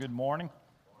Good morning.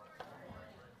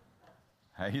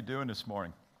 How you doing this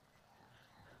morning?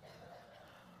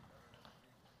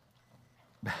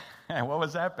 What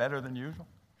was that? Better than usual?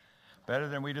 Better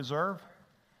than we deserve?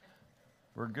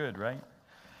 We're good, right?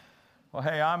 Well,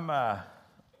 hey, I'm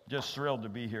just thrilled to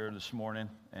be here this morning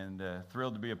and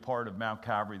thrilled to be a part of Mount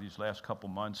Calvary these last couple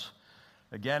months.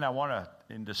 Again,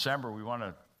 in December, we want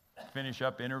to finish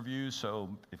up interviews, so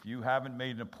if you haven't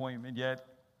made an appointment yet,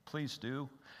 please do.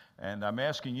 And I'm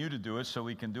asking you to do it so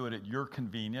we can do it at your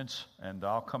convenience. And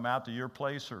I'll come out to your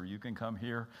place or you can come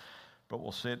here, but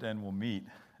we'll sit and we'll meet.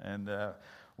 And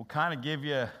we'll kind of give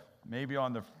you, maybe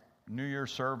on the New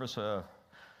Year's service, a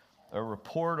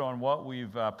report on what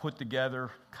we've put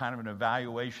together, kind of an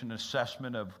evaluation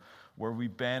assessment of where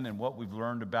we've been and what we've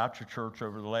learned about your church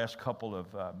over the last couple of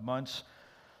months.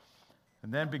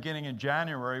 And then beginning in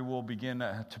January, we'll begin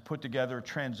to put together a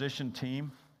transition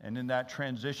team. And in that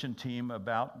transition team,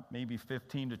 about maybe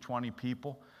 15 to 20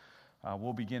 people,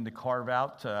 we'll begin to carve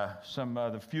out some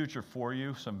of the future for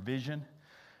you, some vision.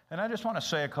 And I just want to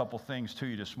say a couple things to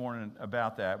you this morning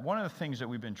about that. One of the things that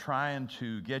we've been trying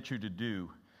to get you to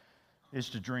do is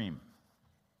to dream.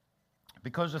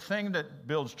 Because the thing that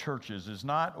builds churches is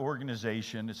not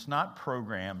organization, it's not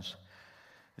programs,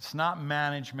 it's not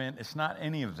management, it's not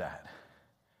any of that.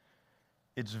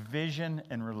 It's vision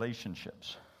and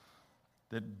relationships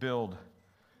that build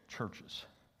churches.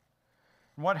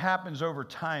 And what happens over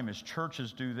time is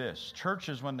churches do this.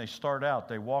 Churches, when they start out,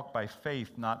 they walk by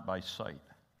faith, not by sight.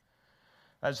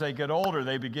 As they get older,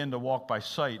 they begin to walk by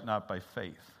sight, not by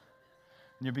faith.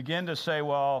 And you begin to say,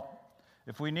 well,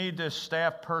 if we need this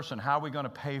staff person, how are we going to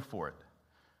pay for it?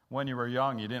 When you were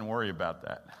young, you didn't worry about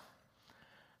that.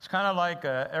 It's kind of like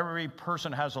every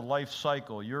person has a life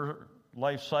cycle. Your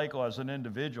life cycle as an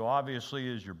individual, obviously,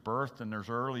 is your birth, and there's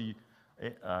early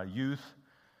youth,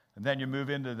 and then you move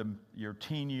into your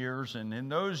teen years, and in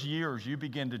those years you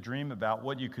begin to dream about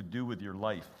what you could do with your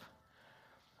life.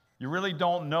 You really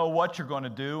don't know what you're going to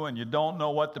do, and you don't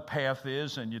know what the path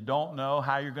is, and you don't know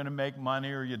how you're going to make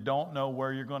money, or you don't know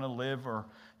where you're going to live, or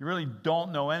you really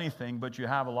don't know anything, but you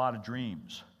have a lot of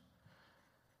dreams.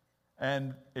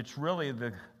 And it's really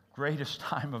the greatest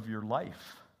time of your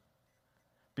life,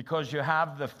 because you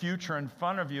have the future in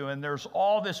front of you, and there's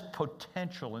all this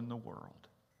potential in the world.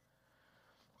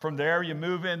 From there, you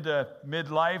move into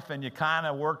midlife, and you kind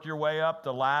of work your way up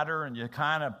the ladder, and you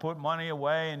kind of put money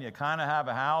away, and you kind of have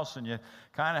a house, and you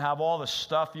kind of have all the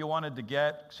stuff you wanted to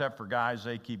get, except for guys,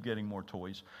 they keep getting more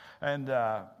toys. And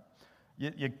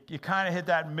you kind of hit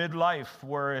that midlife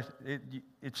where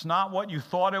it's not what you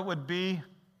thought it would be,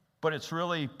 but it's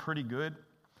really pretty good.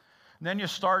 And then you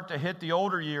start to hit the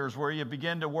older years where you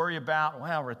begin to worry about,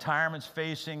 well, retirement's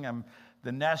facing,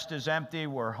 the nest is empty,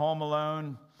 we're home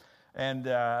alone, and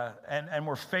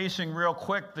we're facing real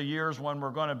quick the years when we're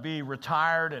going to be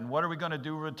retired, and what are we going to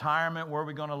do with retirement, where are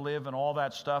we going to live, and all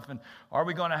that stuff, and are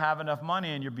we going to have enough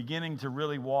money? And you're beginning to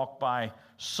really walk by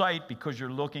sight because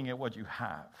you're looking at what you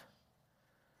have.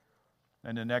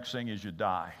 And the next thing is you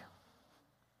die.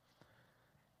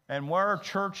 And where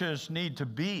churches need to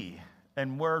be,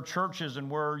 and where churches and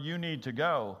where you need to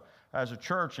go as a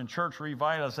church and church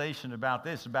revitalization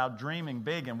about dreaming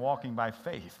big and walking by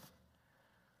faith.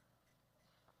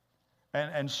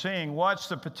 And seeing what's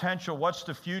the potential, what's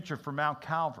the future for Mount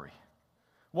Calvary.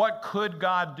 What could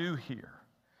God do here?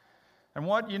 And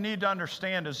what you need to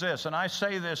understand is this, and I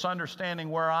say this understanding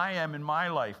where I am in my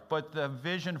life, but the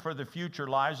vision for the future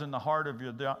lies in the heart of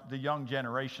the young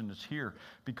generation that's here,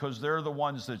 because they're the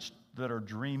ones that are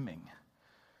dreaming.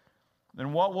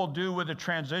 And what we'll do with the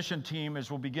transition team is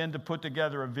we'll begin to put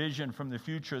together a vision from the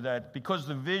future because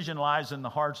the vision lies in the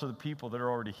hearts of the people that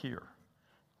are already here.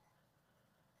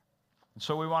 And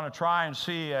so we want to try and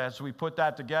see as we put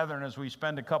that together and as we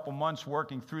spend a couple months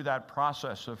working through that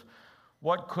process of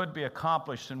what could be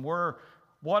accomplished and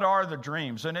what are the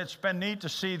dreams. And it's been neat to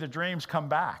see the dreams come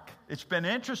back. It's been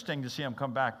interesting to see them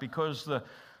come back because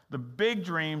the big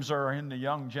dreams are in the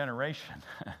young generation.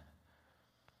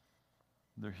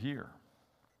 They're here.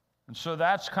 And so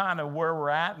that's kind of where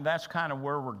we're at, and that's kind of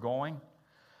where we're going.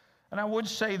 And I would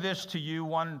say this to you,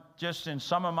 just in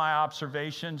some of my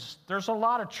observations, there's a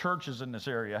lot of churches in this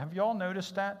area. Have you all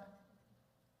noticed that?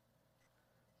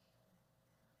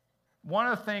 One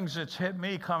of the things that's hit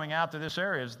me coming out to this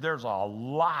area is there's a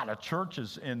lot of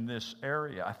churches in this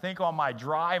area. I think on my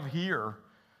drive here,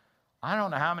 I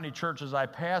don't know how many churches I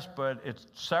passed, but it's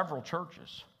several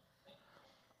churches.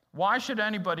 Why should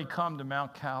anybody come to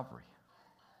Mount Calvary?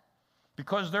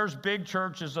 Because there's big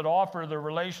churches that offer the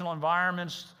relational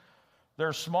environments.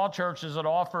 There's small churches that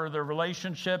offer the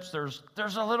relationships. There's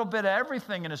a little bit of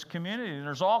everything in this community. And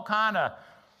there's all kind of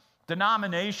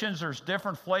denominations, there's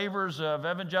different flavors of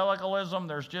evangelicalism.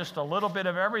 There's just a little bit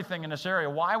of everything in this area.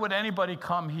 Why would anybody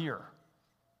come here?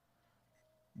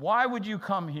 Why would you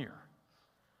come here?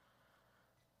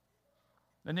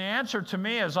 And the answer to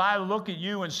me, as I look at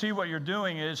you and see what you're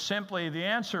doing, is simply the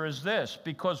answer is this: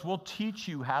 because we'll teach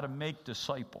you how to make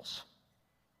disciples.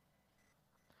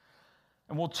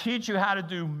 And we'll teach you how to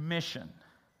do mission.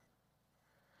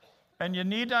 And you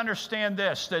need to understand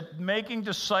this, that making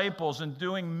disciples and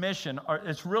doing mission,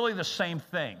 it's really the same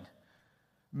thing.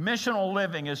 Missional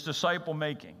living is disciple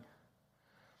making.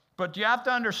 But you have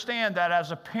to understand that as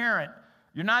a parent,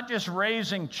 you're not just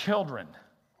raising children.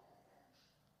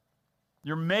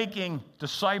 You're making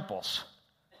disciples.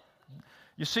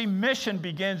 You see, mission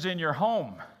begins in your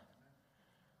home.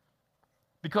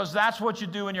 Because that's what you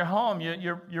do in your home.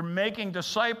 You're making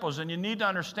disciples, and you need to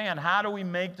understand, how do we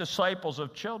make disciples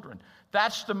of children?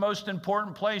 That's the most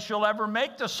important place you'll ever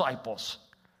make disciples.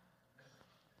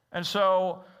 And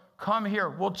so, come here.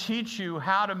 We'll teach you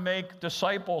how to make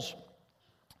disciples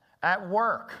at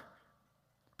work.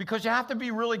 Because you have to be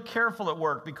really careful at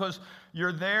work, because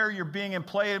you're there, you're being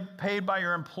paid by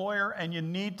your employer, and you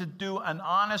need to do an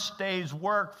honest day's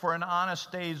work for an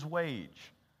honest day's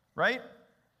wage, right?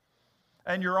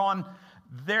 And you're on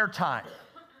their time.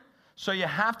 So you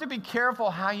have to be careful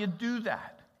how you do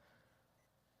that.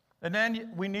 And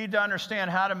then we need to understand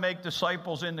how to make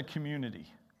disciples in the community.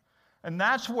 And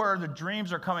that's where the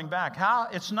dreams are coming back.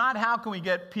 It's not how can we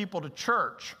get people to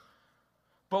church,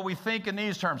 but we think in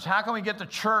these terms. How can we get the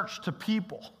church to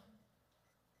people?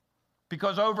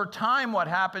 Because over time what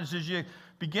happens is you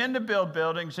begin to build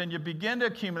buildings, and you begin to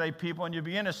accumulate people, and you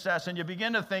begin to assess, and you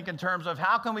begin to think in terms of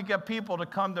how can we get people to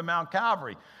come to Mount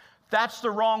Calvary. That's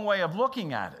the wrong way of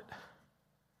looking at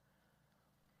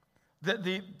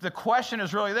it. The question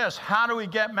is really this: how do we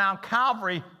get Mount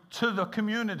Calvary to the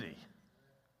community?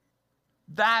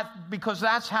 Because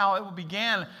that's how it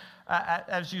began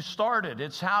as you started.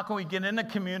 It's how can we get in the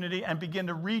community and begin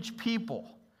to reach people.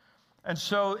 And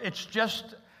so it's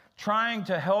just trying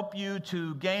to help you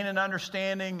to gain an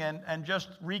understanding and just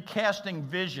recasting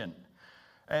vision.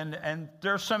 And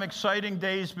there's some exciting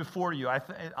days before you.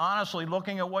 Honestly,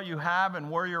 looking at what you have and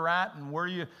where you're at and where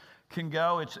you can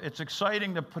go, it's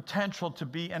exciting, the potential to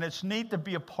be, and it's neat to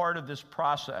be a part of this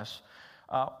process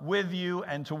with you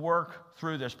and to work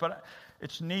through this. But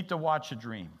it's neat to watch a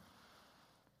dream.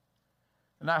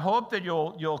 And I hope that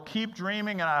you'll keep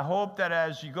dreaming, and I hope that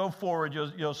as you go forward,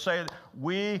 you'll say,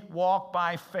 we walk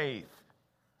by faith,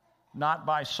 not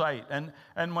by sight.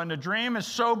 And when the dream is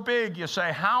so big, you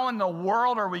say, how in the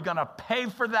world are we going to pay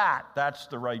for that? That's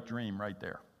the right dream right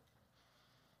there.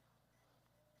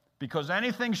 Because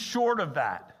anything short of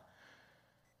that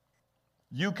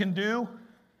you can do,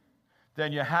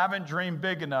 then you haven't dreamed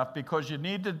big enough, because you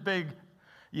need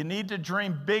to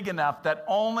dream big enough that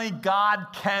only God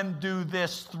can do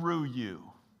this through you.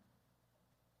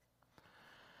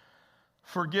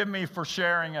 Forgive me for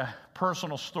sharing a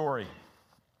personal story.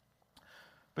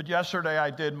 But yesterday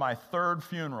I did my third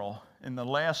funeral in the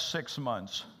last 6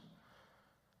 months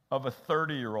of a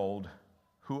 30-year-old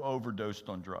who overdosed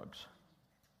on drugs.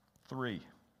 3.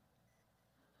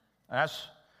 That's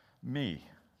me,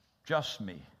 just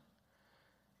me.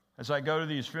 As I go to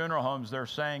these funeral homes, they're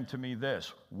saying to me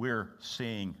this: we're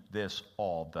seeing this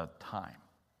all the time.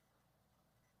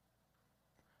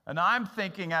 And I'm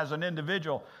thinking as an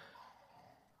individual,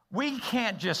 we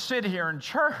can't just sit here in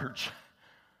church.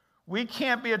 We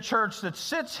can't be a church that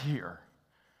sits here.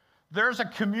 There's a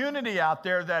community out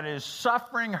there that is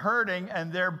suffering, hurting,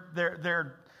 and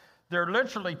they're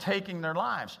literally taking their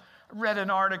lives. I read an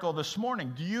article this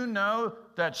morning. Do you know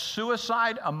that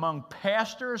suicide among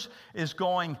pastors is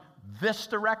going this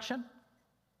direction?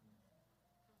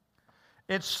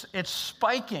 It's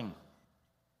spiking.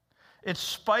 It's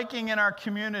spiking in our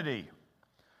community.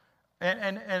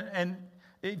 And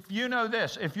if you know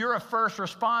this, if you're a first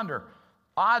responder,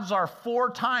 odds are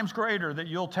 4 times greater that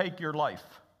you'll take your life.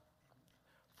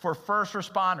 For first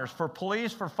responders, for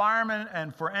police, for firemen,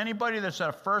 and for anybody that's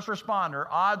a first responder,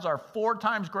 odds are 4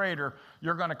 times greater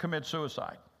you're going to commit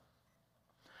suicide.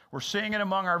 We're seeing it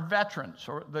among our veterans,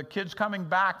 or the kids coming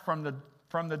back from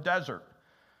the desert,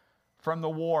 from the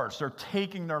wars. They're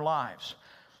taking their lives.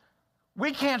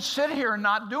 We can't sit here and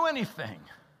not do anything.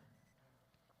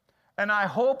 And I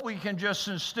hope we can just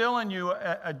instill in you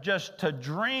just to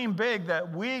dream big,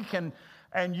 that we can,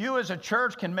 and you as a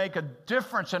church can make a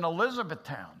difference in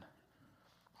Elizabethtown.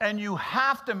 And you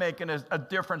have to make a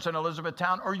difference in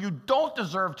Elizabethtown, or you don't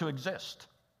deserve to exist.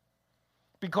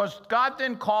 Because God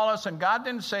didn't call us, and God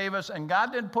didn't save us, and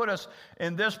God didn't put us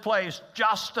in this place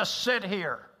just to sit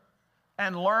here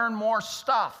and learn more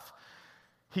stuff.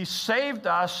 He saved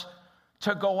us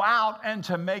to go out and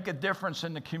to make a difference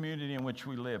in the community in which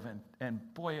we live.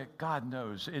 And boy, God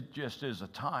knows, it just is a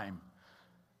time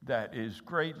that is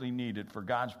greatly needed for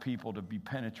God's people to be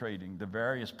penetrating the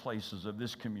various places of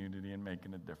this community and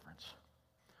making a difference.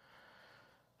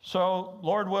 So,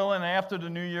 Lord willing, after the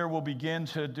new year, we'll begin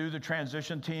to do the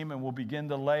transition team, and we'll begin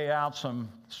to lay out some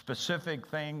specific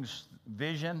things,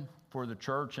 vision for the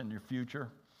church and your future.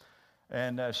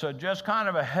 And so just kind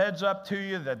of a heads up to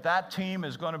you that team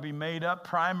is going to be made up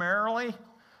primarily,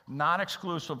 not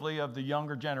exclusively, of the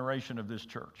younger generation of this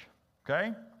church.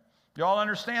 Okay? You all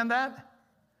understand that?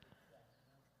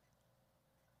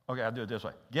 Okay, I'll do it this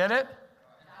way. Get it?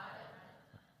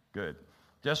 Good.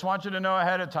 Just want you to know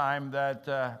ahead of time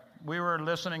that we were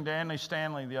listening to Andy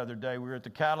Stanley the other day. We were at the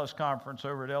Catalyst Conference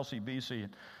over at LCBC.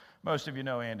 And most of you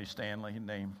know Andy Stanley, his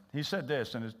name. He said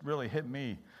this, and it really hit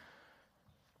me.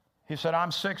 He said,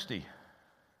 I'm 60.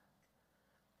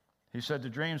 He said, the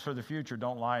dreams for the future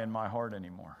don't lie in my heart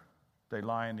anymore. They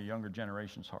lie in the younger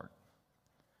generation's heart.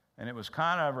 And it was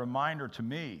kind of a reminder to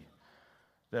me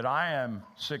that I am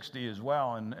 60 as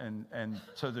well. And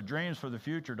so the dreams for the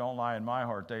future don't lie in my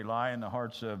heart. They lie in the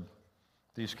hearts of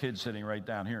these kids sitting right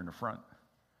down here in the front.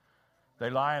 They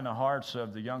lie in the hearts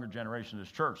of the younger generation of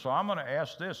this church. So I'm going to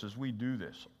ask this as we do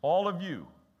this. All of you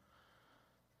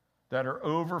that are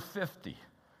over 50,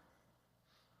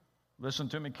 listen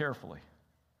to me carefully.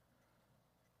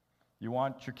 You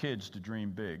want your kids to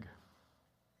dream big.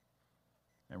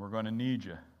 And we're going to need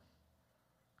you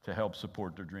to help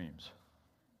support their dreams.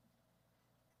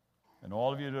 And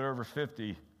all of you that are over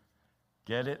 50,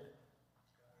 get it?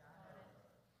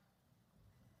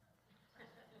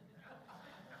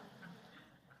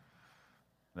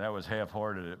 That was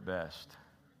half-hearted at best.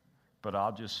 But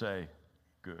I'll just say,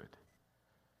 good.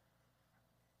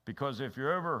 Because if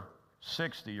you're over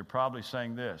 60, you're probably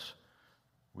saying this: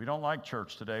 we don't like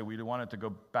church today. We want it to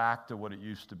go back to what it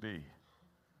used to be.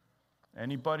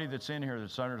 Anybody that's in here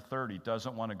that's under 30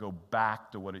 doesn't want to go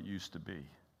back to what it used to be.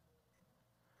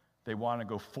 They want to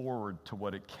go forward to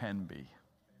what it can be.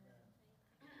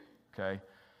 Okay?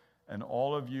 And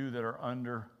all of you that are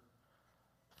under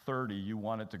 30, you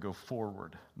want it to go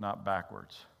forward, not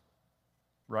backwards.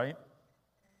 Right?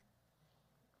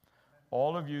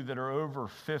 All of you that are over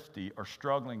 50 are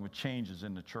struggling with changes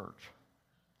in the church.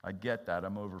 I get that.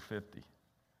 I'm over 50.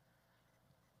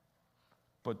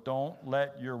 But don't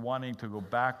let your wanting to go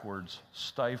backwards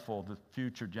stifle the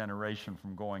future generation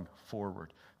from going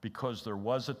forward. Because there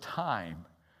was a time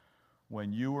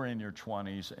when you were in your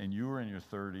 20s and you were in your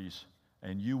 30s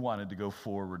and you wanted to go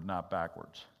forward, not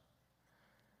backwards.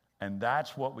 And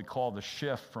that's what we call the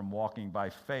shift from walking by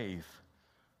faith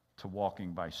to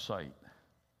walking by sight.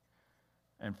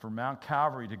 And for Mount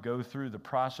Calvary to go through the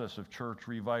process of church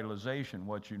revitalization,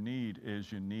 what you need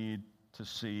is you need to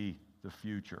see the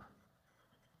future,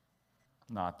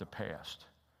 not the past.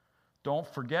 Don't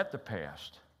forget the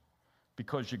past,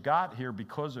 because you got here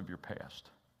because of your past.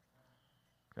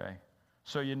 Okay?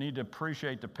 So you need to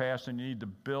appreciate the past, and you need to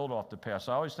build off the past.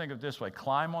 I always think of it this way: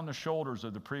 climb on the shoulders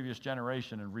of the previous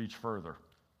generation and reach further.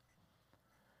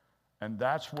 And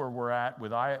that's where we're at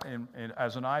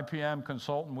as an IPM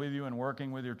consultant with you and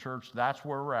working with your church. That's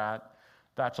where we're at.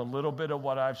 That's a little bit of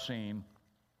what I've seen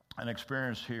and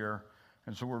experienced here.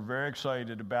 And so we're very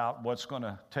excited about what's going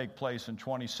to take place in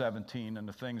 2017 and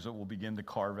the things that we'll begin to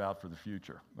carve out for the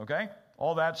future. Okay?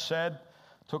 All that said,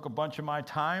 took a bunch of my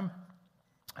time.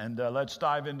 And let's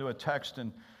dive into a text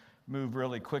and move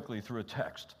really quickly through a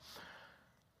text.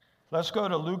 Let's go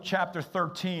to Luke chapter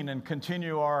 13 and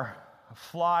continue our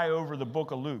fly over the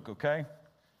book of Luke, okay?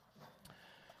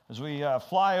 As we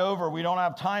fly over, we don't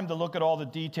have time to look at all the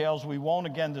details. We won't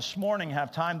again this morning have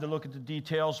time to look at the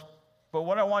details. But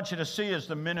what I want you to see is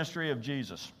the ministry of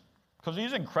Jesus, because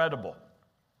he's incredible.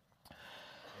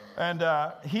 And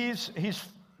he's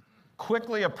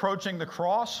quickly approaching the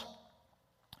cross.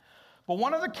 But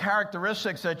one of the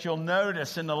characteristics that you'll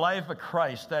notice in the life of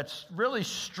Christ that's really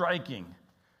striking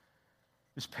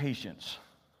is patience.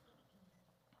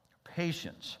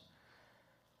 Patience.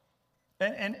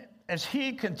 And as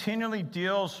he continually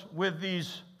deals with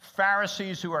these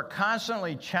Pharisees who are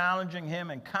constantly challenging him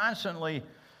and constantly,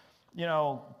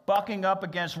 bucking up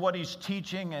against what he's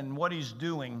teaching and what he's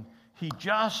doing, he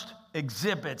just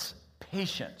exhibits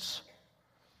patience.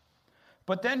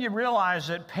 But then you realize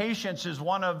that patience is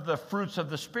one of the fruits of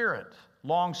the Spirit,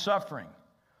 long-suffering.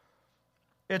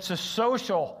 It's a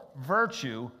social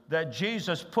virtue that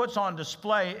Jesus puts on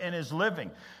display in his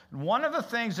living. One of the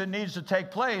things that needs to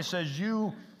take place as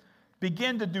you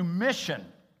begin to do mission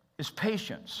is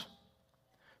patience.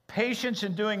 Patience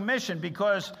in doing mission,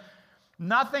 because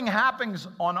Nothing happens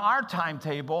on our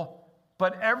timetable,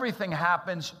 but everything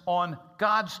happens on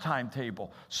God's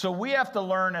timetable. So we have to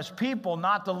learn as people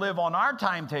not to live on our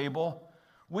timetable.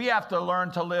 We have to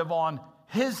learn to live on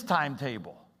His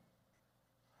timetable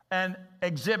and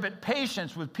exhibit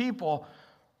patience with people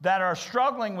that are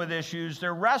struggling with issues.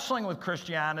 They're wrestling with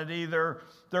Christianity. They're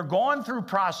going through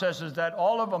processes that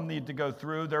all of them need to go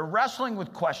through. They're wrestling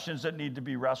with questions that need to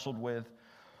be wrestled with.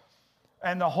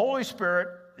 And the Holy Spirit,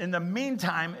 in the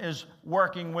meantime, is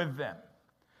working with them.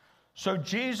 So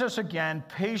Jesus, again,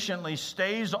 patiently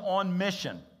stays on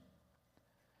mission.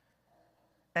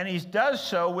 And he does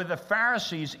so with the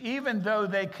Pharisees, even though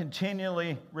they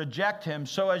continually reject him.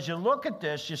 So as you look at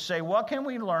this, you say, what can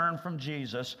we learn from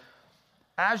Jesus?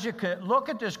 As you can look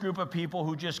at this group of people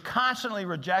who just constantly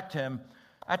reject him,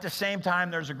 at the same time,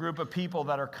 there's a group of people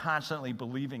that are constantly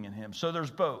believing in him. So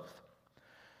there's both.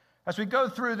 As we go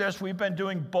through this, we've been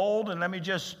doing bold, and let me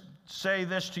just say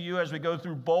this to you as we go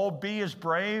through bold. B is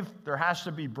brave. There has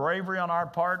to be bravery on our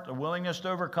part, the willingness to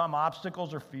overcome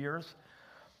obstacles or fears.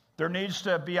 There needs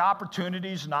to be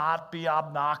opportunities, not be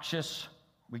obnoxious.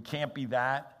 We can't be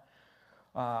that.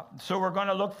 So we're going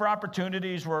to look for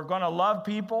opportunities. We're going to love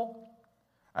people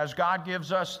as God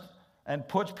gives us and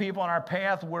puts people on our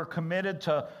path. We're committed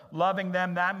to loving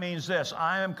them. That means this: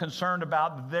 I am concerned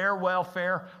about their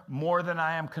welfare more than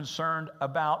I am concerned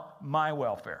about my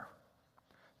welfare.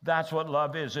 That's what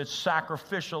love is. It's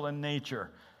sacrificial in nature.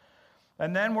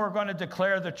 And then we're going to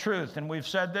declare the truth. And we've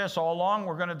said this all along.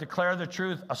 We're going to declare the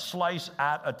truth a slice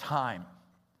at a time.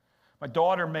 My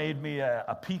daughter made me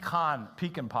a pecan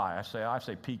pie. I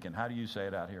say pecan. How do you say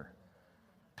it out here?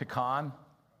 Pecan?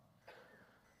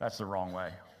 That's the wrong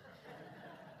way.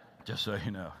 Just so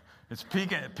you know. It's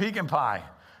pecan pie.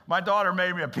 My daughter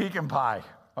made me a pecan pie.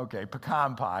 Okay,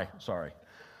 pecan pie. Sorry.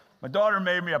 My daughter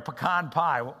made me a pecan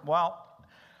pie. Well,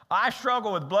 I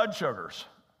struggle with blood sugars.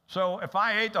 So if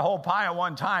I ate the whole pie at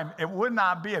one time, it would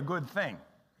not be a good thing.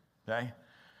 Okay?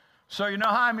 So you know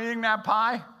how I'm eating that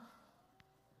pie?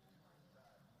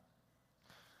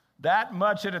 That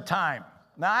much at a time.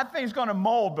 Now, that thing's going to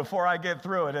mold before I get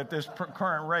through it at this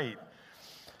current rate.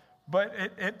 But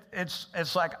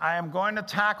it's like I am going to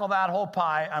tackle that whole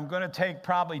pie. I'm going to take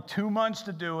probably 2 months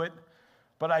to do it,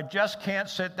 but I just can't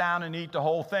sit down and eat the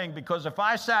whole thing, because if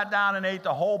I sat down and ate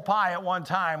the whole pie at one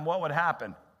time, what would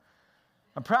happen?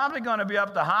 I'm probably going to be up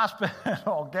at the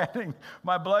hospital getting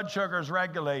my blood sugars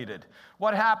regulated.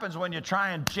 What happens when you try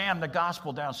and jam the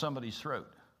gospel down somebody's throat?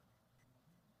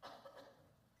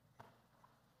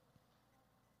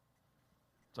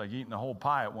 It's like eating the whole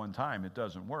pie at one time. It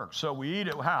doesn't work. So we eat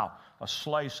it how? A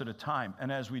slice at a time.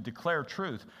 And as we declare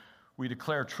truth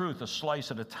a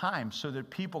slice at a time so that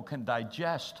people can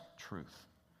digest truth.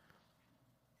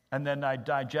 And then I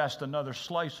digest another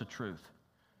slice of truth.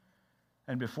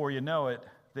 And before you know it,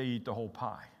 they eat the whole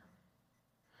pie.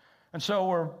 And so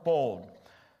we're bold.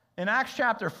 In Acts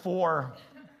chapter 4,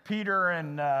 Peter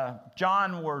and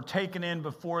John were taken in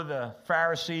before the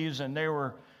Pharisees, and they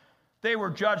were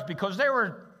judged because they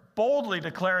were boldly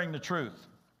declaring the truth.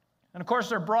 And of course,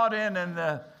 they're brought in, and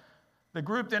the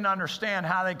group didn't understand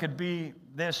how they could be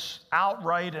this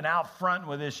outright and out front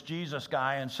with this Jesus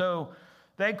guy. And so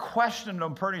they questioned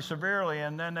him pretty severely,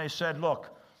 and then they said,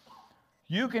 look,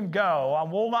 you can go, I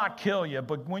will not kill you,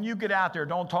 but when you get out there,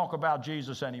 don't talk about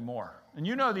Jesus anymore. And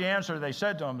you know the answer they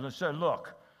said to him. They said,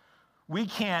 look, we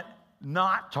can't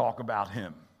not talk about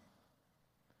him.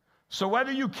 So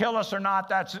whether you kill us or not,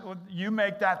 you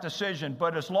make that decision.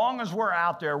 But as long as we're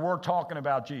out there, we're talking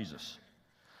about Jesus.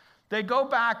 They go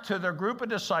back to their group of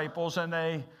disciples,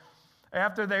 and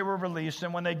after they were released,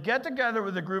 and when they get together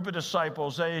with a group of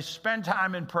disciples, they spend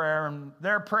time in prayer, and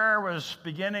their prayer was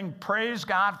beginning, praise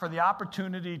God for the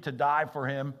opportunity to die for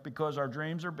him, because our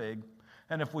dreams are big.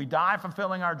 And if we die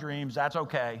fulfilling our dreams, that's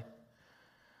okay.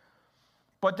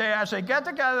 But as they get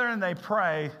together and they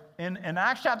pray, in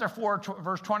Acts chapter 4,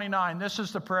 verse 29, this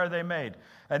is the prayer they made.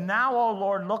 And now, O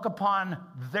Lord, look upon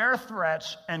their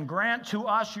threats and grant to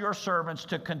us, your servants,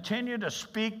 to continue to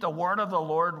speak the word of the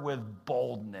Lord with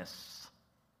boldness.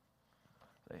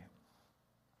 See?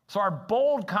 So our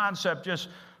bold concept just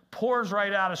pours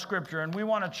right out of Scripture, and we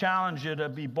want to challenge you to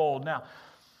be bold. Now,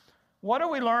 what do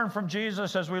we learn from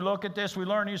Jesus as we look at this? We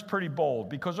learn he's pretty bold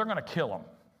because they're going to kill him.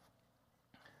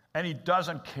 And he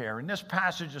doesn't care. In this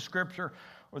passage of Scripture,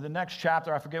 or the next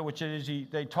chapter, I forget which it is,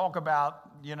 they talk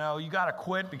about, you got to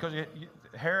quit because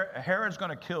Herod's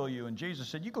going to kill you. And Jesus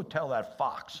said, you go tell that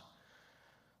fox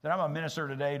that I'm a minister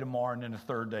today, tomorrow, and then the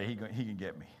third day he can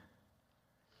get me.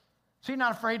 So he's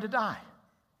not afraid to die.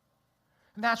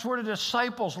 And that's where the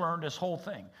disciples learned this whole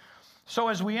thing. So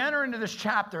as we enter into this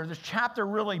chapter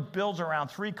really builds around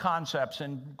three concepts.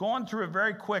 And going through it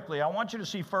very quickly, I want you to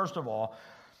see, first of all,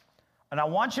 and I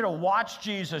want you to watch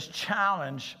Jesus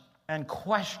challenge and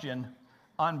question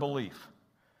unbelief.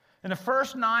 In the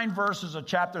first 9 verses of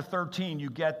chapter 13, you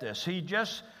get this. He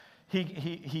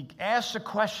asks the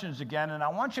questions again, and I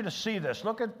want you to see this.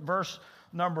 Look at verse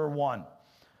number 1.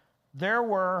 There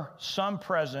were some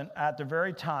present at the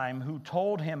very time who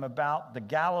told him about the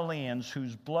Galileans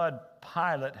whose blood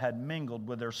Pilate had mingled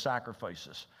with their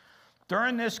sacrifices.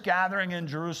 During this gathering in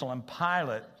Jerusalem,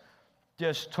 Pilate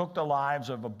just took the lives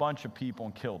of a bunch of people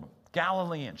and killed them.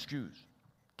 Galileans, Jews,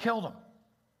 killed them.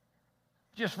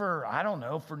 Just for, I don't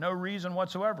know, for no reason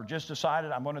whatsoever. Just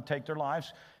decided, I'm going to take their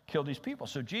lives, kill these people.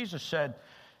 So Jesus said,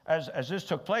 as this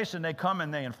took place, and they come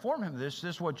and they inform him of this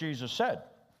is what Jesus said.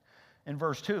 In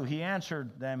verse 2, he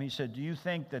answered them, he said, do you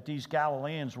think that these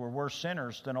Galileans were worse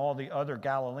sinners than all the other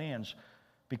Galileans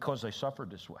because they suffered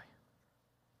this way?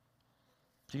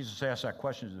 Jesus asked that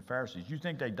question to the Pharisees. You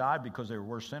think they died because they were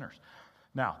worse sinners?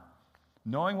 Now,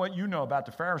 knowing what you know about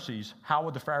the Pharisees, how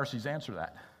would the Pharisees answer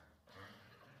that?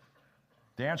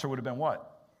 The answer would have been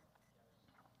what?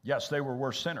 Yes, they were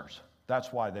worse sinners.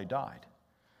 That's why they died.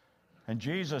 And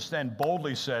Jesus then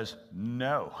boldly says,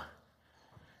 no.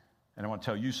 And I want to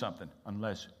tell you something.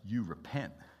 Unless you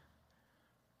repent,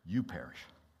 you perish.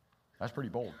 That's pretty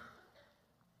bold.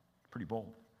 Pretty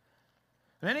bold.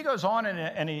 And then he goes on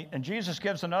and Jesus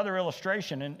gives another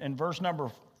illustration. In verse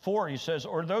number 4, he says,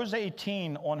 or those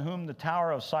 18 on whom the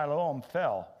tower of Siloam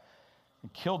fell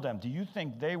and killed them, do you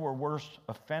think they were worse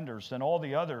offenders than all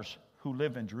the others who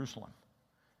live in Jerusalem?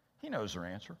 He knows their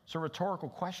answer. It's a rhetorical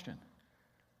question.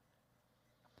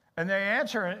 And the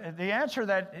answer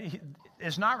that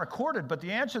is not recorded, but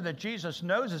the answer that Jesus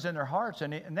knows is in their hearts.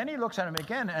 And then he looks at them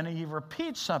again and he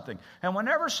repeats something. And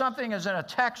whenever something is in a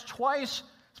text twice,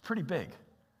 it's pretty big.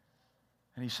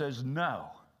 And he says, no.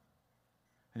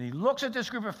 And he looks at this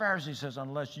group of Pharisees and says,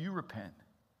 unless you repent,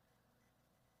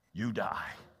 you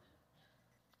die.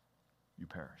 You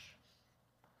perish.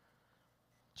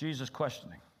 Jesus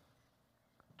questioning.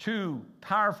 2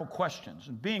 powerful questions.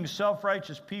 And being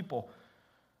self-righteous people,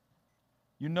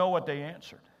 you know what they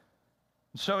answered.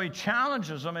 And so he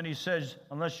challenges them and he says,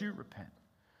 unless you repent.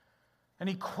 And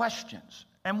he questions.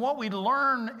 And what we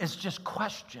learn is just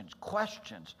questions,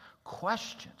 questions,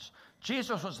 questions.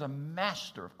 Jesus was the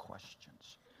master of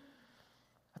questions.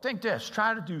 I think this,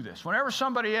 try to do this. Whenever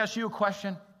somebody asks you a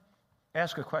question,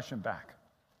 ask a question back.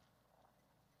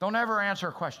 Don't ever answer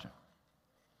a question.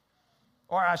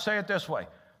 Or I say it this way,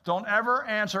 don't ever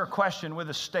answer a question with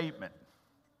a statement.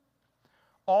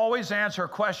 Always answer a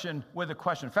question with a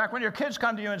question. In fact, when your kids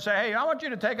come to you and say, hey, I want you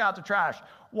to take out the trash.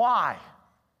 Why?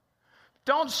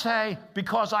 Don't say,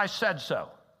 because I said so.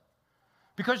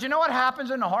 Because you know what happens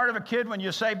in the heart of a kid when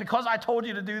you say, because I told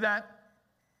you to do that?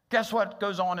 Guess what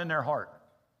goes on in their heart?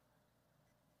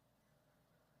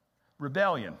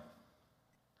 Rebellion.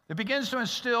 It begins to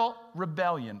instill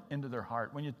rebellion into their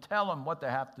heart when you tell them what they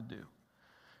have to do.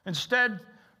 Instead,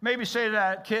 maybe say to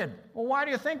that kid, well, why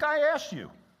do you think I asked you?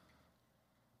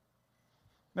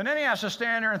 And then he has to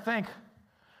stand there and think,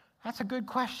 that's a good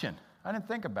question. I didn't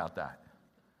think about that.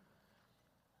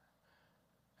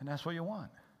 And that's what you want.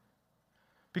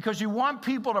 Because you want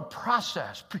people to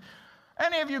process.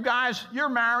 Any of you guys, you're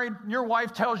married, your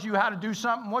wife tells you how to do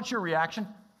something, what's your reaction?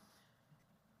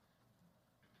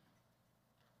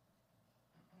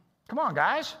 Come on,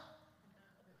 guys.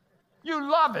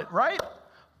 You love it, right?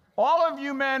 All of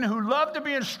you men who love to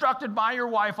be instructed by your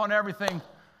wife on everything,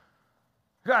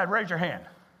 go ahead, raise your hand.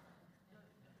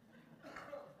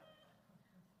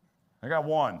 I got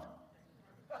one.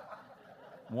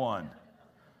 One.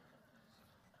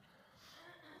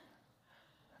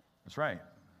 That's right.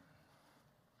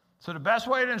 So the best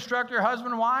way to instruct your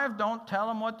husband and wife, don't tell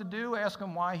him what to do, ask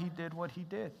him why he did what he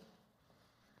did.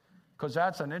 Because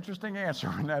that's an interesting answer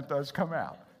when that does come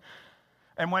out.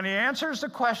 And when he answers the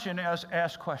question,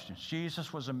 ask questions.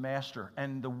 Jesus was a master.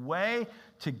 And the way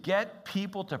to get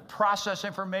people to process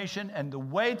information and the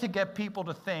way to get people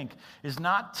to think is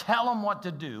not tell them what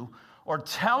to do or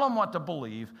tell them what to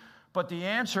believe, but the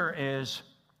answer is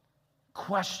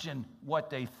question what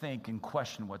they think and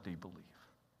question what they believe.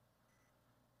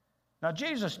 Now,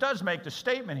 Jesus does make the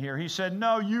statement here. He said,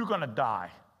 no, you're going to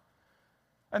die.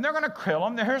 And they're going to kill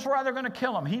him. Here's why they're going to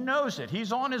kill him. He knows it.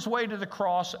 He's on his way to the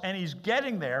cross, and he's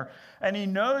getting there. And he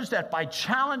knows that by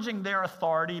challenging their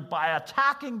authority, by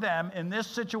attacking them in this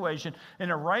situation in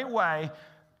the right way,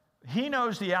 he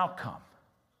knows the outcome.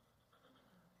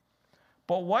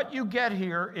 But what you get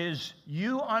here is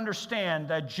you understand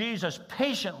that Jesus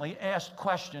patiently asked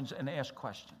questions and asked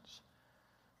questions.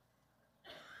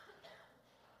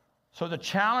 So the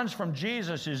challenge from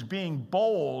Jesus is being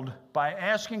bold by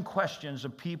asking questions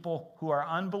of people who are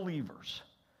unbelievers,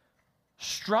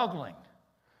 struggling.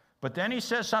 But then he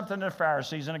says something to the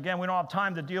Pharisees, and again, we don't have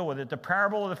time to deal with it. The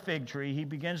parable of the fig tree, he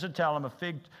begins to tell them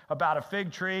about a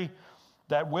fig tree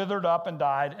that withered up and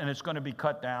died, and it's going to be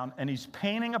cut down. And he's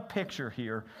painting a picture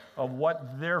here of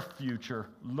what their future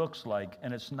looks like,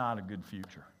 and it's not a good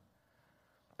future.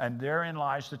 And therein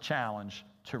lies the challenge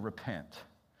to repent.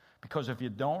 Because if you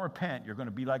don't repent, you're going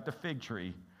to be like the fig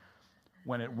tree.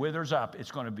 When it withers up, it's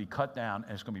going to be cut down,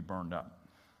 and it's going to be burned up.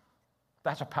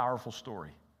 That's a powerful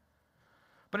story.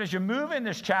 But as you move in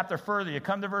this chapter further, you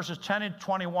come to verses 10 and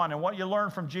 21, and what you learn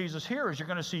from Jesus here is you're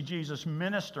going to see Jesus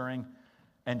ministering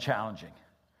and challenging.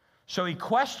 So he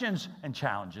questions and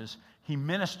challenges. He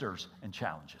ministers and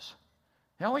challenges.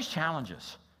 He always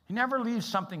challenges. He never leaves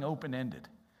something open-ended.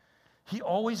 He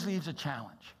always leaves a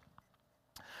challenge.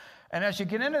 And as you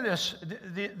get into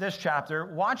this chapter,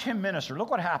 watch him minister.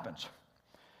 Look what happens.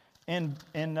 In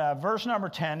verse number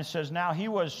 10, it says, now he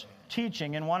was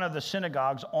teaching in one of the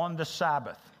synagogues on the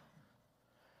Sabbath.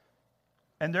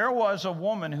 And there was a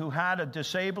woman who had a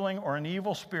disabling or an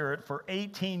evil spirit for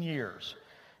 18 years.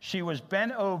 She was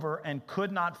bent over and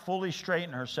could not fully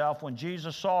straighten herself. When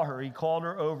Jesus saw her, he called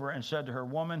her over and said to her,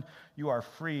 woman, you are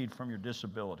freed from your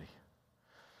disability.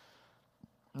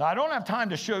 Now, I don't have time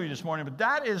to show you this morning, but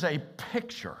that is a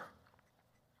picture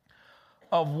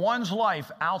of one's life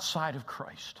outside of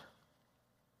Christ.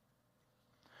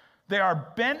 They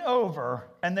are bent over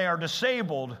and they are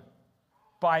disabled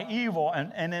by evil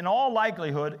and in all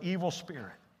likelihood, evil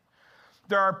spirit.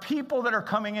 There are people that are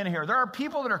coming in here. There are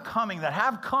people that are coming that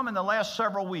have come in the last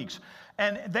several weeks,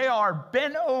 and they are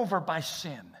bent over by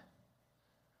sin.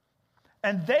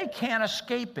 And they can't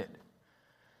escape it.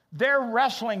 They're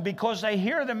wrestling because they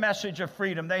hear the message of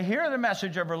freedom. They hear the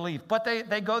message of relief. But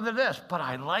they go to this. But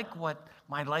I like what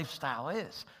my lifestyle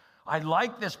is. I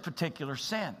like this particular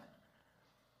sin.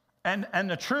 And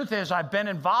the truth is, I've been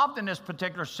involved in this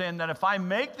particular sin that if I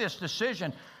make this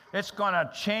decision, it's going to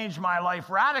change my life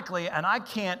radically. And I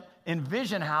can't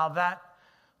envision how that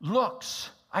looks.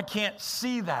 I can't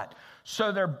see that.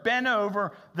 So they're bent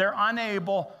over. They're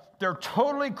unable. They're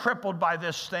totally crippled by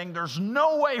this thing. There's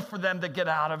no way for them to get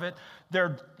out of it.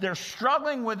 They're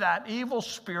struggling with that evil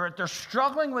spirit. They're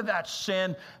struggling with that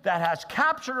sin that has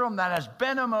captured them, that has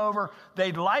bent them over.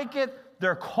 They like it.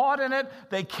 They're caught in it.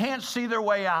 They can't see their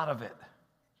way out of it.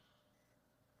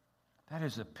 That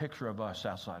is a picture of us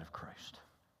outside of Christ.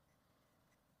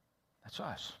 That's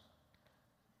us.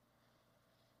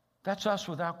 That's us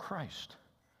without Christ.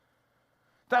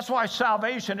 That's why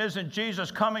salvation isn't Jesus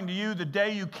coming to you the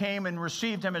day you came and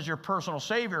received him as your personal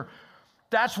Savior.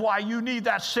 That's why you need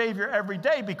that Savior every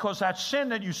day, because that sin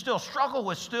that you still struggle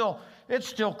with, it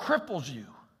still cripples you.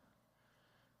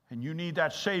 And you need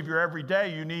that Savior every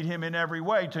day. You need him in every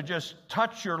way to just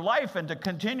touch your life and to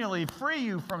continually free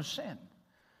you from sin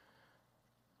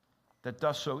that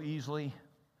does so easily,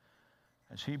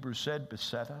 as Hebrews said,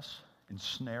 beset us,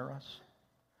 ensnare us.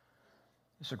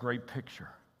 It's a great picture.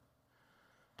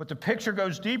 But the picture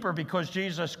goes deeper because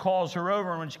Jesus calls her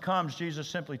over, and when she comes, Jesus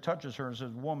simply touches her and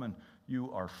says, woman,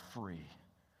 you are free.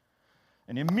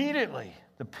 And immediately,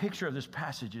 the picture of this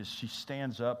passage is she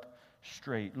stands up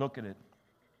straight. Look at it.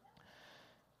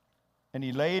 And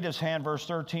he laid his hand, verse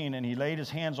 13, and he laid his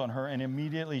hands on her, and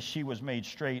immediately she was made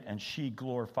straight, and she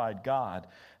glorified God.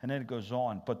 And then it goes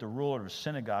on, but the ruler of the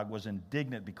synagogue was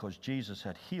indignant because Jesus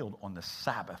had healed on the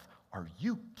Sabbath. Are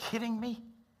you kidding me?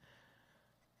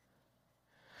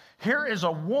 Here is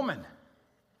a woman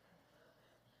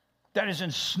that is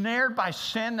ensnared by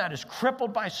sin, that is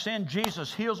crippled by sin.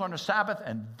 Jesus heals on the Sabbath,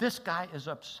 and this guy is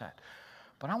upset.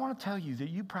 But I want to tell you that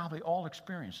you probably all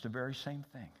experienced the very same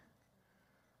thing.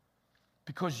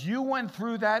 Because you went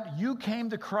through that, you came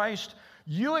to Christ,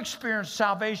 you experienced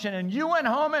salvation, and you went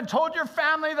home and told your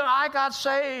family that I got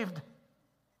saved.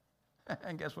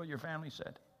 And guess what your family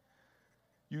said?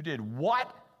 You did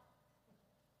what?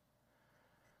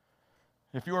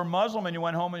 If you were Muslim and you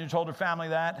went home and you told your family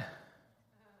that,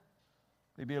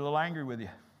 they'd be a little angry with you.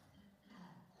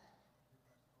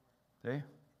 See?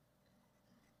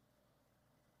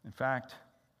 In fact,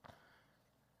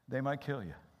 they might kill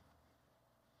you.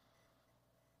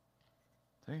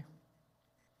 See?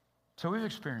 So we've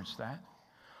experienced that.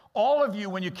 All of you,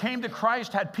 when you came to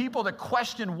Christ, had people that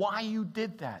questioned why you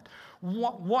did that.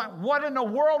 What in the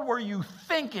world were you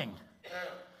thinking?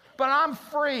 But I'm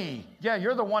free. Yeah,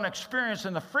 you're the one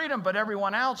experiencing the freedom, but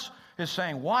everyone else is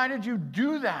saying, why did you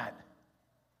do that?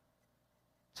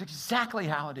 It's exactly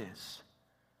how it is.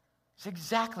 It's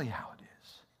exactly how it is.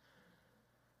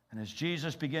 And as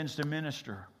Jesus begins to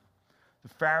minister, The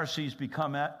Pharisees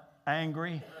become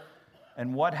angry.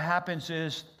 And what happens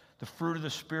is the fruit of the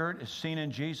Spirit is seen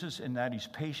in Jesus in that he's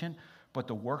patient. But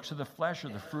the works of the flesh, or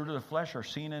the fruit of the flesh, are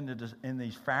seen in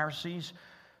these Pharisees,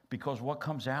 because what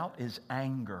comes out is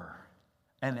anger.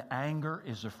 And anger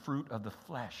is the fruit of the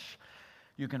flesh.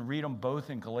 You can read them both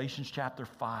in Galatians chapter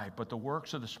 5. But the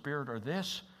works of the Spirit are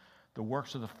this. The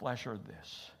works of the flesh are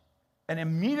this. And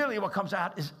immediately what comes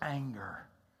out is anger.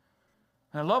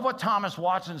 And I love what Thomas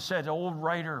Watson said, the old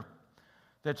writer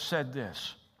that said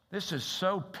this. This is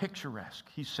so picturesque.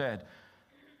 He said,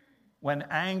 when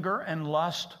anger and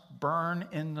lust burn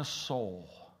in the soul,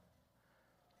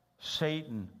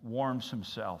 Satan warms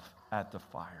himself at the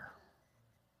fire.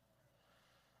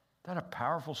 Is that a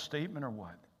powerful statement or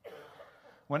what?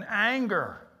 When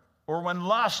anger or when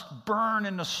lust burn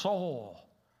in the soul,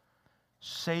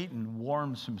 Satan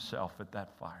warms himself at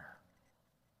that fire.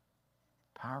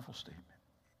 Powerful statement.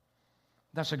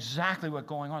 That's exactly what's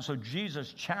going on. So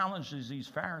Jesus challenges these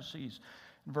Pharisees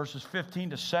in verses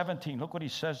 15 to 17. Look what he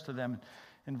says to them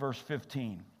in verse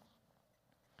 15.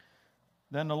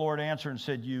 Then the Lord answered and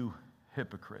said, you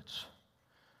hypocrites.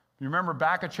 You remember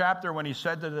back a chapter when he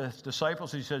said to the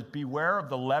disciples, he says, beware of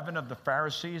the leaven of the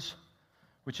Pharisees,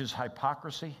 which is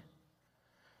hypocrisy.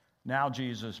 Now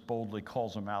Jesus boldly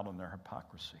calls them out on their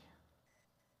hypocrisy.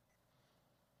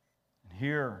 And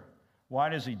here, why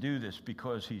does he do this?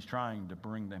 Because he's trying to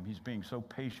bring them. He's being so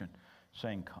patient,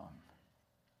 saying, come.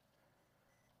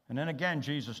 And then again,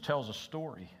 Jesus tells a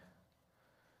story.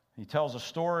 He tells a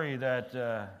story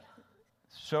that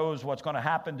shows what's going to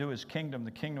happen to his kingdom.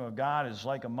 The kingdom of God is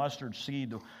like a mustard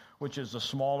seed, which is the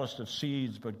smallest of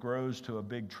seeds, but grows to a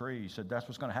big tree. He said, that's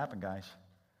what's going to happen, guys.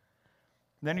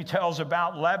 Then he tells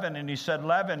about leaven, and he said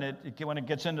leaven, when it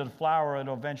gets into the flour,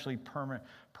 it'll eventually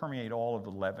permeate all of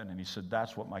the leaven. And he said,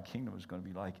 that's what my kingdom is going to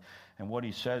be like. And what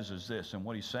he says is this, and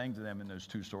what he's saying to them in those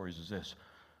two stories is this: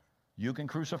 you can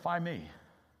crucify me,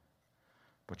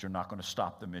 but you're not going to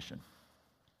stop the mission.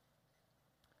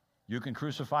 You can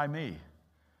crucify me,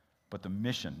 but the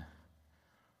mission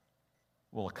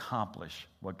will accomplish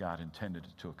what God intended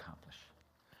it to accomplish.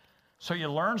 So you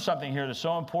learn something here that's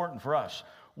so important for us.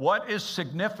 What is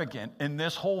significant in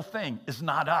this whole thing is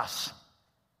not us.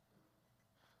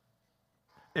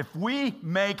 If we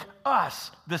make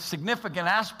us the significant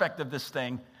aspect of this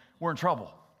thing, we're in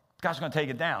trouble. God's going to take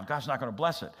it down. God's not going to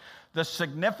bless it. The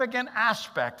significant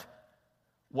aspect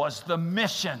was the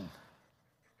mission.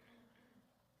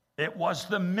 It was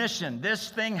the mission. This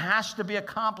thing has to be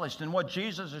accomplished. And what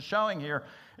Jesus is showing here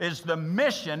is the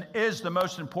mission is the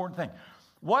most important thing.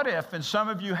 What if, and some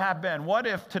of you have been, what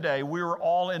if today we were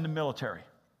all in the military?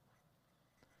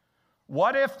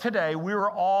 What if today we were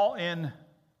all in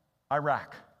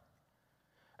Iraq?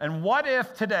 And what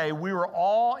if today we were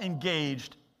all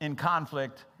engaged in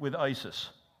conflict with ISIS?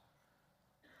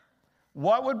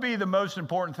 What would be the most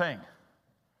important thing?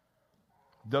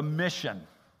 The mission.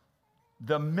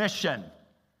 The mission.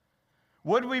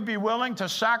 Would we be willing to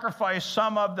sacrifice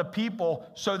some of the people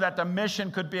so that the mission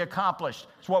could be accomplished?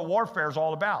 It's what warfare is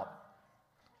all about.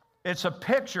 It's a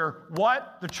picture.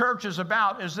 What the church is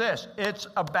about is this. It's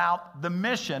about the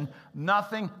mission.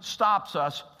 Nothing stops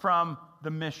us from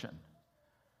the mission.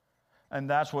 And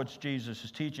that's what Jesus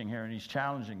is teaching here, and he's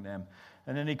challenging them.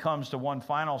 And then he comes to one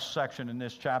final section in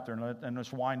this chapter, and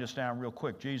let's wind this down real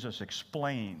quick. Jesus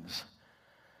explains.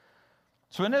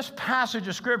 So in this passage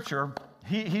of Scripture,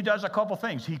 he does a couple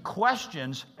things. He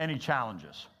questions and he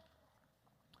challenges.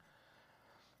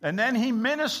 And then he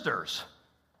ministers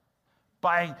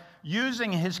by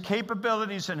using his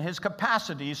capabilities and his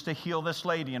capacities to heal this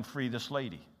lady and free this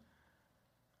lady.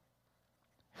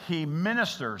 He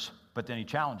ministers, but then he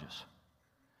challenges.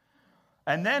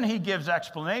 And then he gives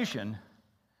explanation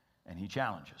and he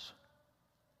challenges.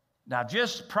 Now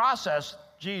just process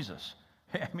Jesus.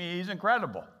 I mean, he's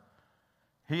incredible.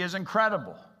 He is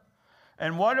incredible.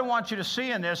 And what I want you to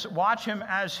see in this, watch him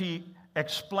as he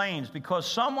explains, because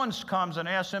someone comes and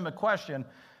asks him a question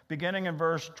beginning in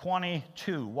verse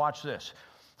 22. Watch this.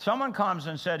 Someone comes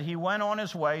and said, he went on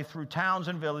his way through towns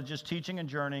and villages, teaching and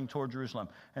journeying toward Jerusalem.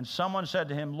 And someone said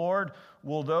to him, Lord,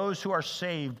 will those who are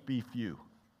saved be few?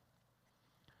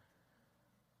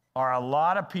 Are a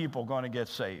lot of people going to get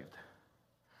saved?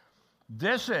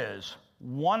 This is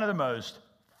one of the most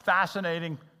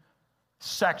fascinating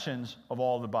sections of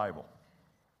all the Bible.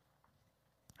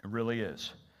 It really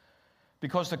is.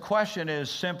 Because the question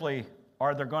is simply,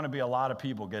 are there going to be a lot of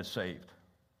people get saved?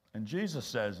 And Jesus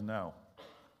says no.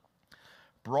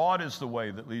 Broad is the way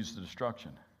that leads to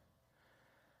destruction.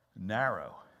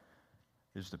 Narrow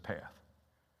is the path.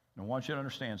 And I want you to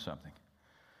understand something.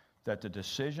 That the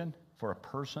decision for a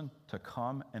person to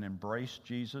come and embrace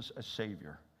Jesus as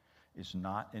Savior is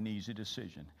not an easy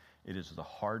decision. It is the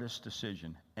hardest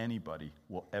decision anybody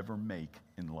will ever make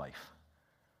in life.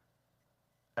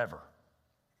 Ever.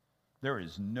 There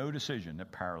is no decision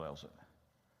that parallels it.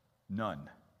 None.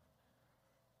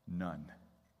 None.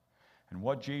 And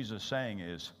what Jesus is saying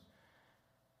is,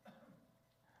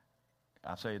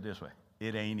 I'll say it this way,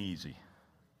 it ain't easy.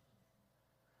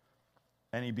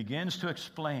 And he begins to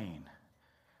explain.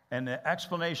 And the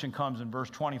explanation comes in verse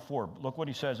 24. Look what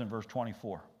he says in verse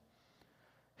 24.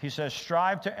 He says,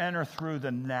 strive to enter through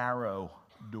the narrow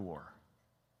door.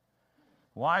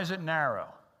 Why is it narrow?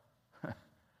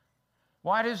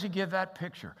 Why does he give that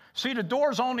picture? See, the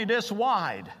door's only this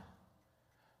wide.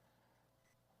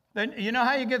 Then you know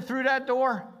how you get through that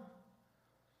door?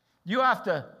 You have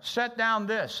to set down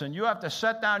this, and you have to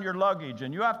set down your luggage,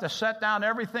 and you have to set down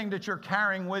everything that you're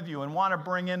carrying with you and want to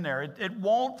bring in there. It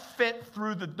won't fit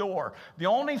through the door. The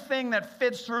only thing that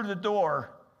fits through the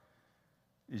door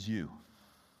is you.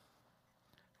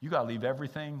 You got to leave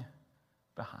everything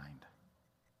behind.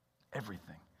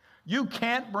 Everything. You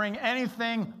can't bring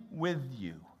anything with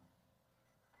you.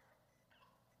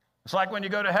 It's like when you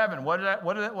go to heaven. What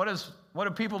do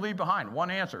people leave behind?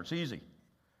 One answer. It's easy.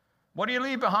 What do you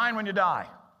leave behind when you die?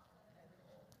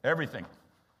 Everything.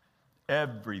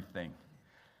 Everything.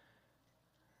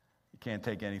 You can't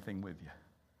take anything with you.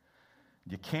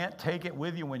 You can't take it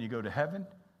with you when you go to heaven.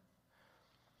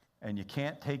 And you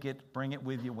can't bring it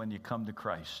with you when you come to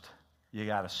Christ. You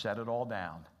got to set it all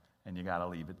down, and you got to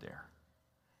leave it there.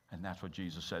 And that's what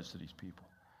Jesus says to these people.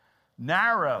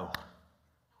 Narrow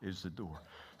is the door.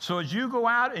 So as you go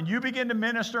out and you begin to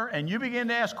minister and you begin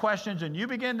to ask questions and you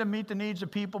begin to meet the needs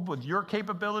of people with your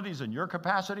capabilities and your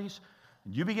capacities,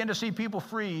 and you begin to see people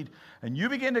freed, and you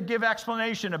begin to give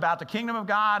explanation about the kingdom of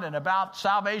God and about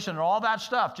salvation and all that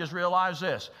stuff, just realize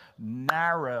this: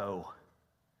 narrow.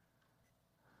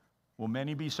 Will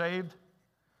many be saved?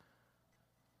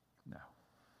 No.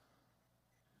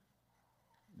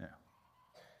 No.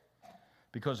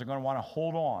 Because they're going to want to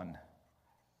hold on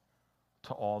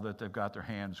to all that they've got their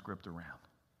hands gripped around.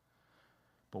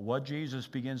 But what Jesus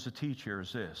begins to teach here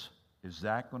is this: is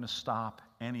that going to stop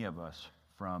any of us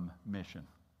from mission?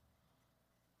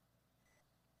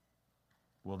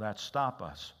 Will that stop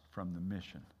us from the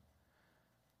mission?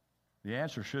 The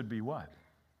answer should be what?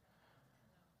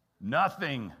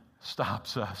 Nothing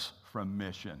stops us from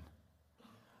mission.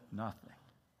 Nothing.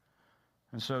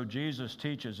 And so Jesus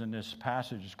teaches in this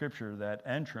passage of Scripture that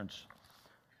entrance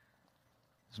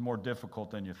is more difficult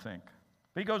than you think.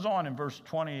 But he goes on in verse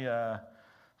 20,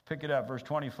 pick it up, verse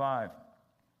 25.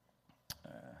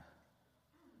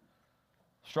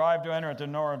 Strive to enter at the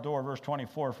narrow door, verse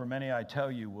 24, for many, I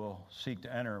tell you, will seek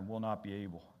to enter and will not be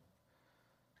able.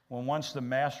 When once the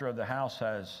master of the house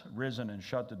has risen and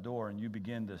shut the door, and you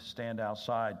begin to stand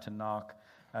outside to knock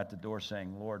at the door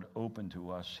saying, Lord, open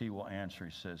to us, he will answer.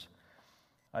 He says,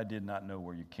 I did not know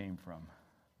where you came from.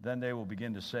 Then they will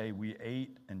begin to say, we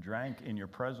ate and drank in your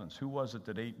presence. Who was it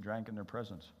that ate and drank in their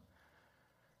presence?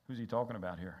 Who's he talking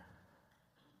about here?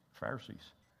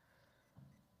 Pharisees.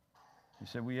 He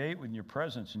said, we ate in your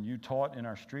presence and you taught in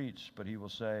our streets. But he will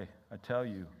say, I tell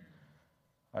you,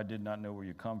 I did not know where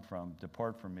you come from.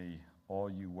 Depart from me, all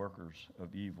you workers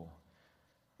of evil.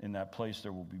 In that place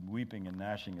there will be weeping and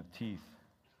gnashing of teeth.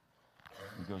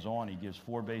 He goes on, he gives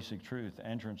 4 basic truths.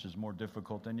 Entrance is more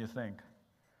difficult than you think.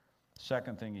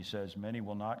 Second thing he says, many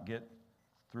will not get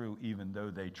through even though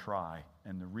they try.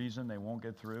 And the reason they won't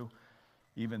get through,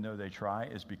 even though they try,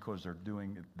 is because they're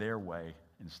doing it their way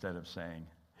instead of saying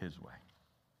his way.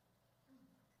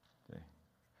 See?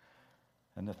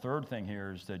 And the third thing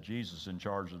here is that Jesus is in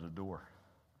charge of the door.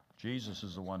 Jesus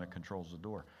is the one that controls the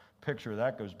door. Picture of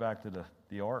that goes back to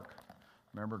the ark.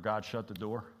 Remember, God shut the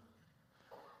door?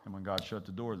 And when God shut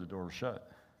the door was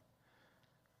shut.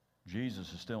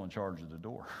 Jesus is still in charge of the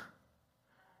door.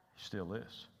 He still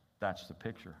is. That's the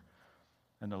picture.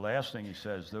 And the last thing he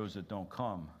says, those that don't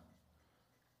come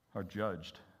are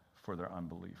judged for their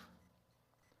unbelief.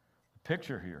 The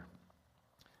picture here,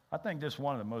 I think this is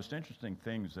one of the most interesting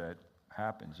things that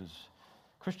happens is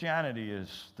Christianity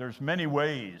is, there's many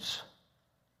ways.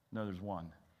 No, there's one.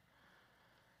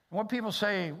 And what people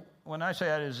say when I say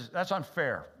that is, that's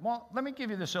unfair. Well, let me give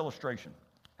you this illustration.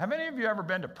 Have any of you ever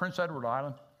been to Prince Edward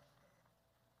Island?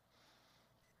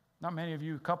 Not many of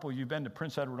you, a couple of you have been to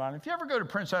Prince Edward Island. If you ever go to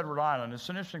Prince Edward Island, it's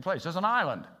an interesting place. It's an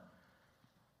island.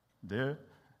 There.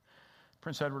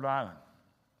 Prince Edward Island.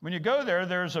 When you go there,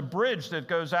 there's a bridge that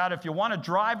goes out. If you want to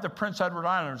drive to Prince Edward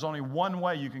Island, there's only one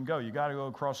way you can go. You got to go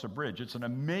across the bridge. It's an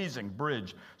amazing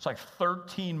bridge. It's like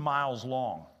 13 miles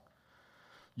long.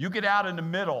 You get out in the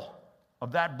middle,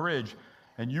 of that bridge,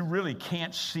 and you really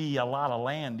can't see a lot of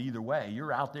land either way.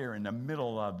 You're out there in the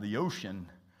middle of the ocean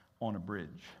on a bridge.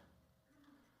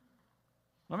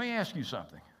 Let me ask you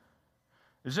something.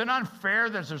 Is it unfair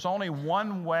that there's only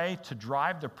one way to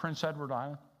drive to Prince Edward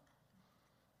Island?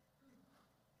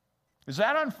 Is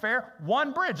that unfair?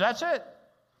 One bridge, that's it.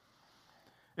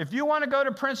 If you want to go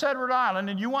to Prince Edward Island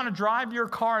and you want to drive your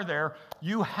car there,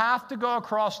 you have to go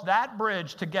across that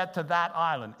bridge to get to that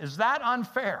island. Is that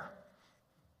unfair?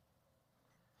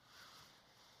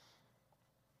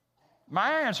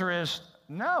 My answer is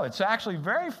no, it's actually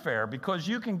very fair because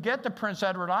you can get to Prince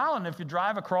Edward Island if you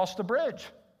drive across the bridge.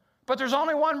 But there's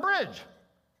only one bridge.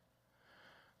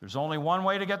 There's only one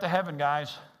way to get to heaven,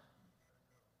 guys.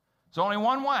 There's only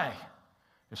one way.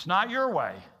 It's not your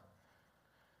way.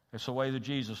 It's the way that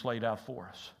Jesus laid out for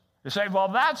us. You say, well,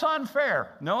 that's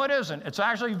unfair. No, it isn't. It's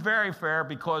actually very fair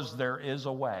because there is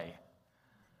a way.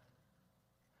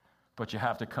 But you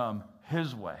have to come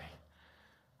His way.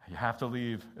 You have to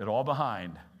leave it all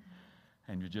behind.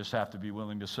 And you just have to be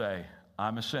willing to say,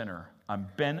 I'm a sinner. I'm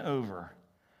bent over.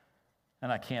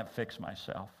 And I can't fix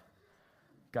myself.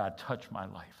 God, touch my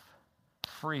life.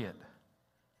 Free it.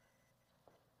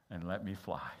 And let me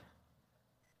fly.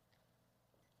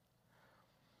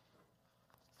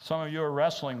 Some of you are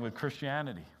wrestling with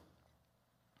Christianity.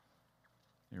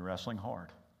 You're wrestling hard.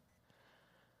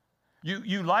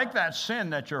 You like that sin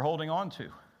that you're holding on to.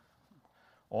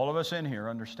 All of us in here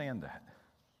understand that.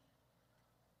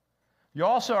 You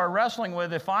also are wrestling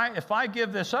with, if I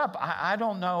give this up, I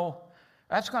don't know,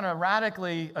 that's going to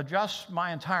radically adjust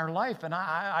my entire life, and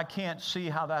I can't see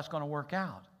how that's going to work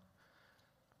out.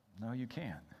 No, you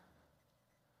can't.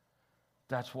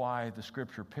 That's why the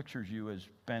Scripture pictures you as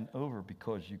bent over,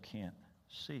 because you can't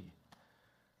see.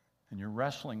 And you're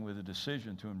wrestling with a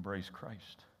decision to embrace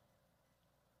Christ.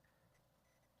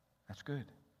 That's good.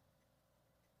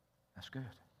 That's good.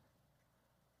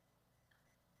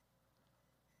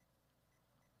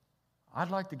 I'd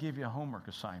like to give you a homework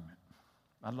assignment.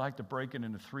 I'd like to break it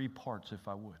into 3 parts if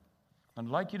I would. I'd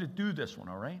like you to do this one,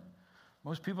 all right?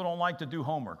 Most people don't like to do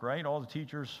homework, right? All the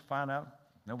teachers find out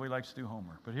nobody likes to do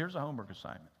homework. But here's a homework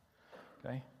assignment,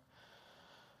 okay?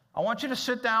 I want you to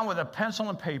sit down with a pencil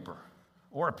and paper,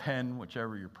 or a pen,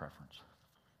 whichever your preference.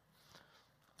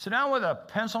 Sit down with a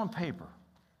pencil and paper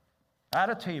at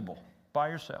a table by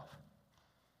yourself.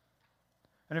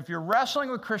 And if you're wrestling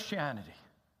with Christianity,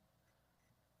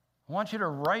 I want you to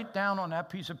write down on that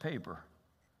piece of paper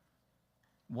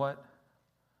what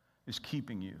is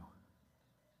keeping you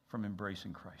from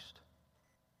embracing Christ.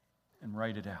 And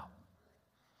write it out.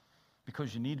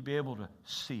 Because you need to be able to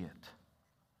see it.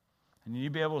 And you need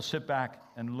to be able to sit back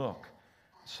and look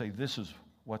and say, this is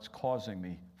what's causing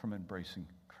me from embracing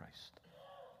Christ.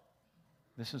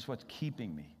 This is what's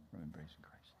keeping me from embracing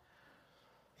Christ.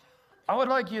 I would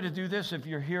like you to do this if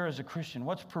you're here as a Christian.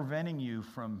 What's preventing you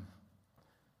from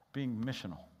being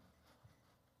missional?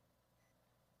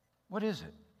 What is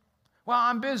it? Well,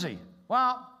 I'm busy.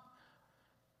 Well,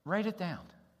 write it down.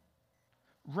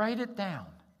 Write it down.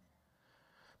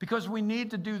 Because we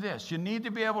need to do this. You need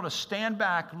to be able to stand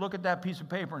back, look at that piece of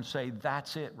paper and say,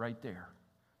 that's it right there.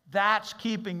 That's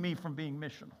keeping me from being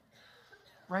missional.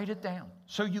 Write it down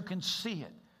so you can see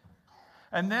it.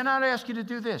 And then I'd ask you to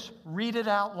do this. Read it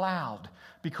out loud,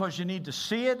 because you need to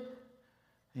see it,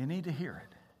 you need to hear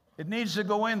it. It needs to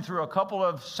go in through a couple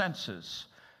of senses.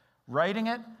 Writing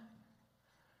it,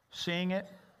 seeing it,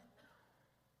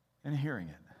 and hearing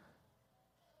it.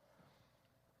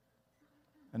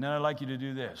 And then I'd like you to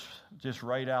do this. Just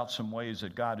write out some ways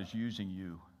that God is using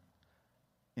you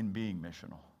in being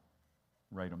missional.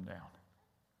 Write them down.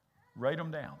 Write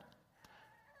them down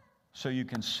so you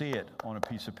can see it on a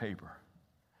piece of paper.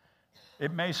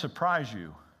 It may surprise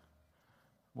you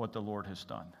what the Lord has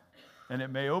done. And it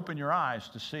may open your eyes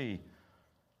to see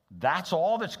that's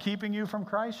all that's keeping you from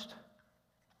Christ.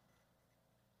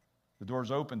 The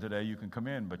door's open today. You can come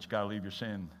in, but you got to leave your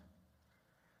sin.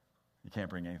 You can't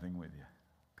bring anything with you.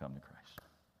 Come to Christ.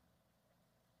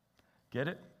 Get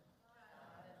it?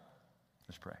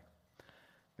 Let's pray.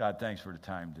 God, thanks for the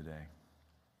time today.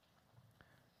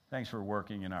 Thanks for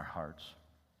working in our hearts.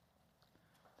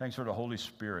 Thanks for the Holy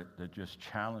Spirit that just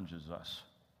challenges us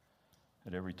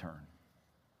at every turn.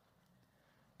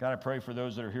 God, I pray for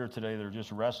those that are here today that are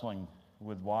just wrestling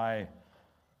with why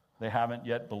they haven't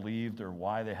yet believed or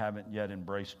why they haven't yet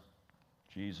embraced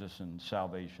Jesus and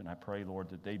salvation. I pray, Lord,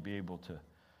 that they'd be able to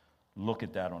look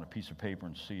at that on a piece of paper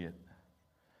and see it.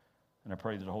 And I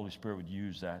pray that the Holy Spirit would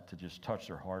use that to just touch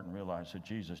their heart and realize that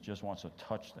Jesus just wants to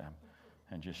touch them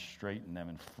and just straighten them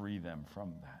and free them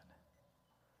from that,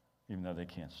 even though they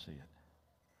can't see it.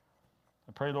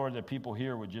 I pray, Lord, that people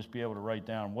here would just be able to write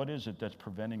down what is it that's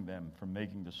preventing them from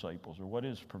making disciples, or what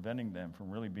is preventing them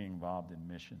from really being involved in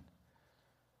mission,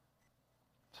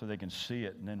 so they can see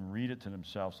it and then read it to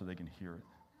themselves so they can hear it.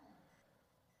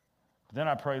 But then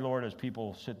I pray, Lord, as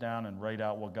people sit down and write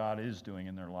out what God is doing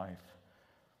in their life,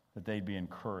 that they'd be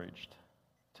encouraged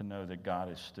to know that God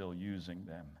is still using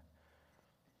them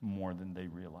more than they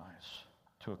realize,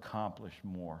 to accomplish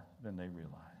more than they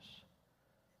realize.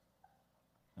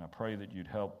 And I pray that you'd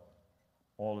help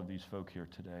all of these folk here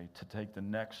today to take the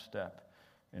next step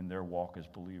in their walk as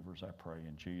believers, I pray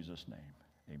in Jesus' name.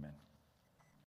 Amen.